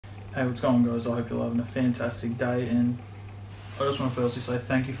Hey, what's going on, guys? I hope you're having a fantastic day, and I just want to firstly say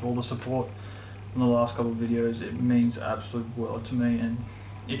thank you for all the support in the last couple of videos. It means absolute world to me, and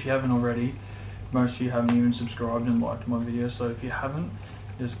if you haven't already, most of you haven't even subscribed and liked my videos, so if you haven't,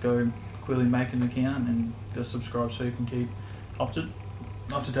 just go quickly make an account and just subscribe so you can keep up to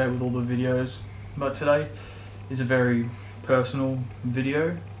date with all the videos. But today is a very personal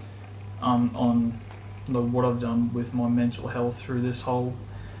video on what I've done with my mental health through this whole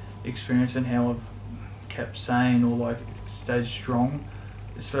experience and how I've kept sane or stayed strong,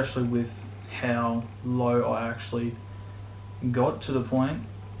 especially with how low I actually got to the point.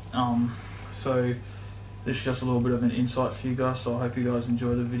 So this is just a little bit of an insight for you guys, so I hope you guys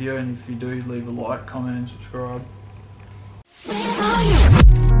enjoy the video, and if you do, leave a like, comment and subscribe.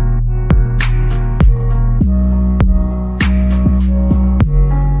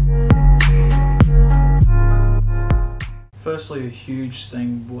 Firstly, a huge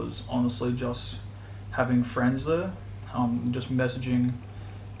thing was honestly just having friends there, just messaging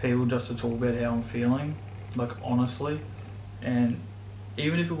people just to talk about how I'm feeling, honestly, and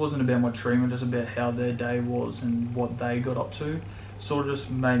even if it wasn't about my treatment, just about how their day was and what they got up to, sort of just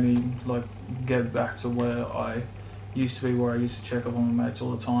made me get back to where I used to be, where I used to check up on my mates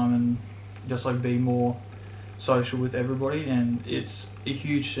all the time and just be more social with everybody. And it's a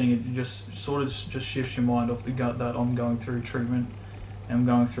huge thing. It just sort of just shifts your mind off the gut that I'm going through treatment and I'm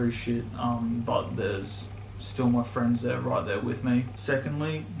going through shit, but there's still my friends there, right there with me.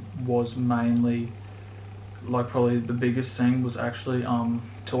 Secondly was mainly, probably the biggest thing was actually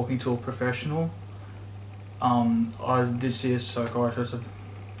talking to a professional. I did see a psychiatrist a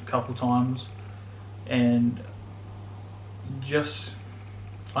couple times, and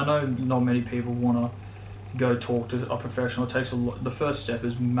I know not many people want to go talk to a professional. It takes a lot. The first step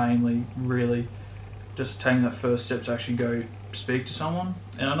is mainly really just taking that first step to actually go speak to someone.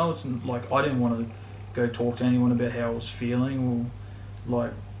 And I know it's I didn't want to go talk to anyone about how I was feeling,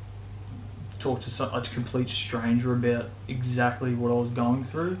 or talk to a complete stranger about exactly what I was going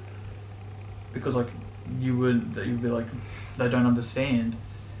through, because you'd be like, they don't understand.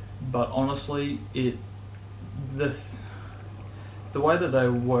 But honestly, the way that they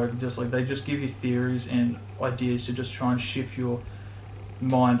work, they just give you theories and ideas to just try and shift your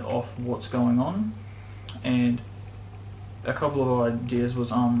mind off what's going on. And a couple of ideas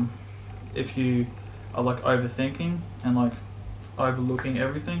was if you are overthinking and overlooking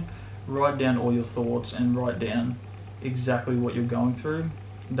everything, write down all your thoughts and write down exactly what you're going through.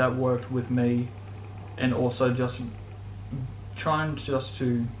 That worked with me. And also just trying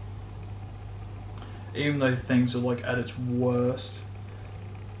to, even though things are at its worst,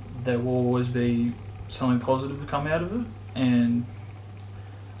 there will always be something positive to come out of it. And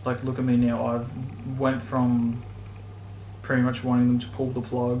look at me now. I've went from pretty much wanting them to pull the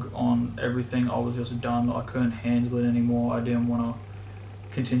plug on everything. I was just done. I couldn't handle it anymore. I didn't want to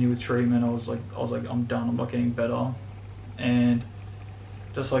continue with treatment. I was like, I'm done. I'm not getting better. And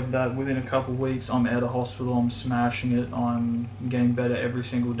just like that, within a couple of weeks, I'm out of hospital. I'm smashing it. I'm getting better every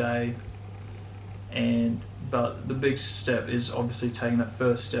single day. But the big step is obviously taking that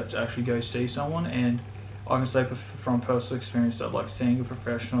first step to actually go see someone. And I can say from personal experience that seeing a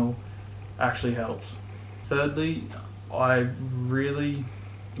professional actually helps. Thirdly, I really,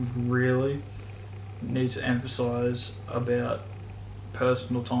 really need to emphasize about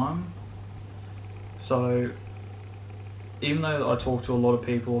personal time. So even though I talk to a lot of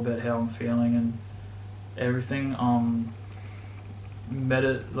people about how I'm feeling and everything,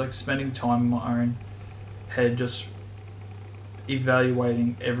 spending time in my own head, just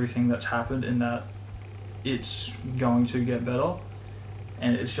evaluating everything that's happened and that it's going to get better.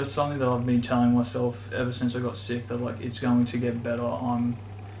 And it's just something that I've been telling myself ever since I got sick, that it's going to get better. I'm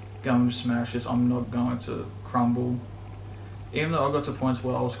going to smash this. I'm not going to crumble. Even though I got to points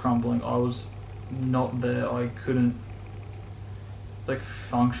where I was crumbling, I was not there. I couldn't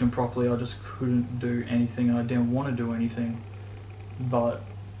function properly. I just couldn't do anything, and I didn't want to do anything. But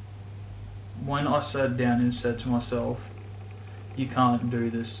when I sat down and said to myself, you can't do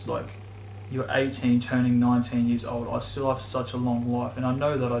this, you're 18 turning 19 years old, I still have such a long life, and I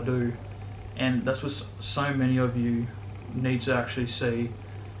know that I do, and that's what so many of you need to actually see,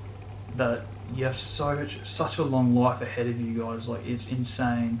 that you have such a long life ahead of you guys. It's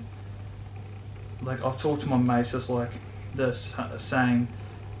insane. I've talked to my mates, just they're saying,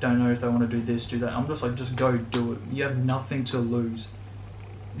 don't know if they want to do this, do that. I'm just just go do it. You have nothing to lose.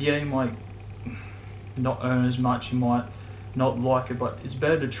 Yeah, you might not earn as much, you might not like it, but it's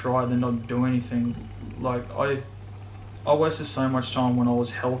better to try than not do anything. I wasted so much time when I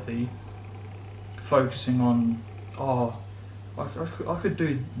was healthy focusing on, I I could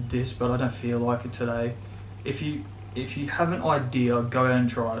do this, but I don't feel like it today. If you have an idea, go out and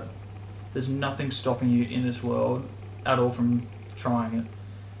try it. There's nothing stopping you in this world at all from trying it.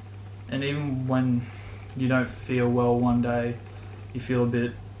 And even when you don't feel well one day, you feel a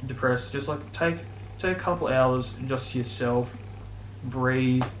bit depressed, just like take a couple hours just to yourself,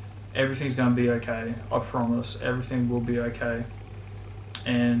 breathe. Everything's going to be okay. I promise, everything will be okay.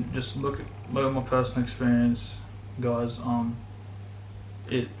 And just look at my personal experience, guys.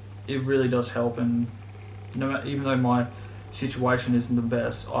 It really does help, and even though my situation isn't the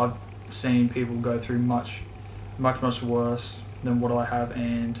best, I've seen people go through much worse than what I have,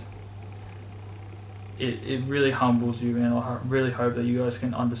 and it really humbles you. And I really hope that you guys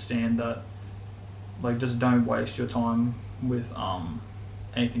can understand that. Like, just don't waste your time with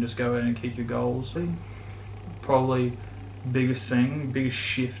anything. Just go out and keep your goals. Probably biggest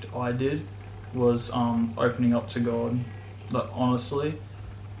shift I did was opening up to God. Like, honestly,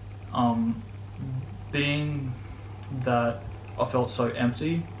 being that I felt so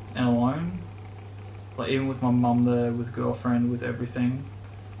empty and alone, like even with my mum there, with girlfriend, with everything,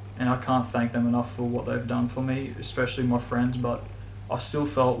 and I can't thank them enough for what they've done for me, especially my friends, but I still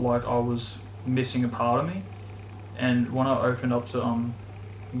felt like I was missing a part of me. And when I opened up to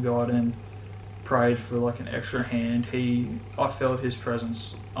God and prayed for like an extra hand, I felt his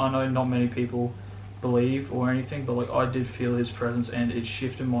presence. I know not many people believe or anything, but like I did feel his presence, and it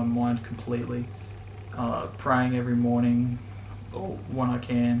shifted my mind completely. Praying every morning or when I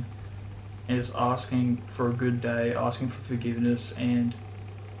can, and just asking for a good day, asking for forgiveness, and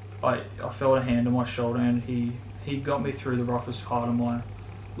I felt a hand on my shoulder, and he got me through the roughest part of my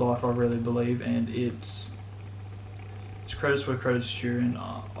life, I really believe. And it's credits where credit's due, and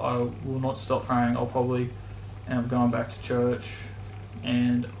I will not stop praying. I'll probably end up going back to church,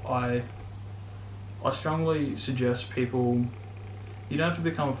 and I strongly suggest people, you don't have to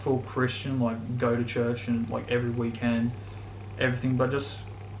become a full Christian, like go to church and like every weekend, everything, but just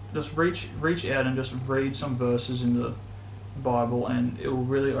reach out and just read some verses in the Bible, and it will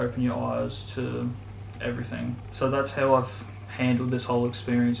really open your eyes to everything. So that's how I've handled this whole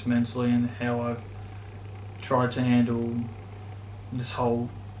experience mentally, and how I've tried to handle this whole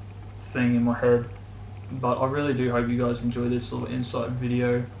thing in my head. But I really do hope you guys enjoy this little insight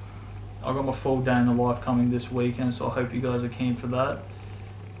video. I've got my full day in the life coming this weekend, so I hope you guys are keen for that.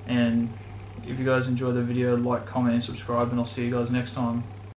 And if you guys enjoy the video, like, comment and subscribe, and I'll see you guys next time.